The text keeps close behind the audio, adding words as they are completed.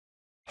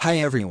Hi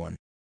everyone.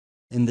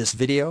 In this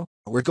video,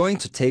 we're going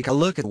to take a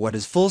look at what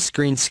is full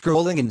screen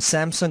scrolling in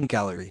Samsung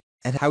Gallery,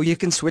 and how you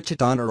can switch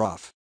it on or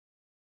off.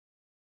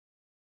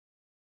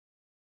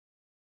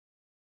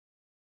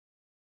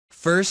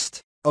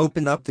 First,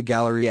 open up the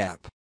Gallery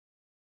app.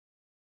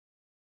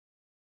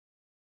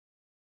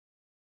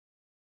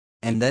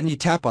 And then you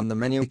tap on the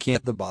menu key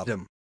at the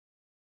bottom.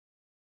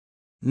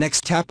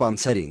 Next tap on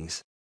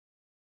Settings.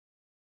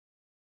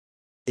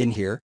 In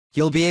here,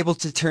 you'll be able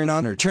to turn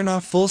on or turn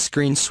off full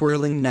screen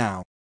swirling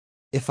now.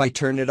 If I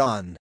turn it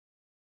on.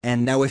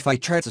 And now if I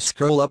try to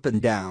scroll up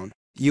and down,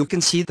 you can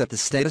see that the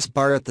status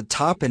bar at the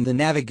top and the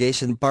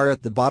navigation bar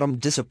at the bottom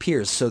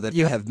disappears so that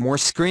you have more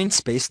screen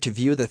space to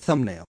view the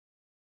thumbnail.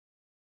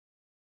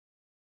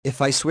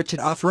 If I switch it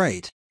off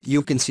right,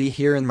 you can see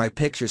here in my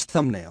picture's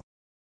thumbnail.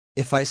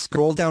 If I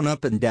scroll down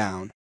up and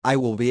down, I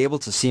will be able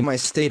to see my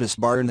status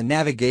bar and the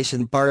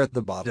navigation bar at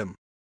the bottom.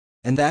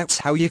 And that's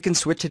how you can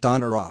switch it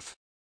on or off.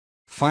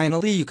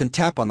 Finally, you can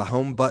tap on the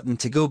home button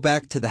to go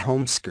back to the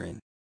home screen.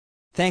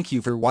 Thank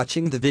you for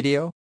watching the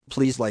video.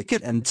 Please like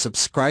it and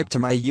subscribe to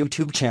my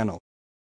YouTube channel.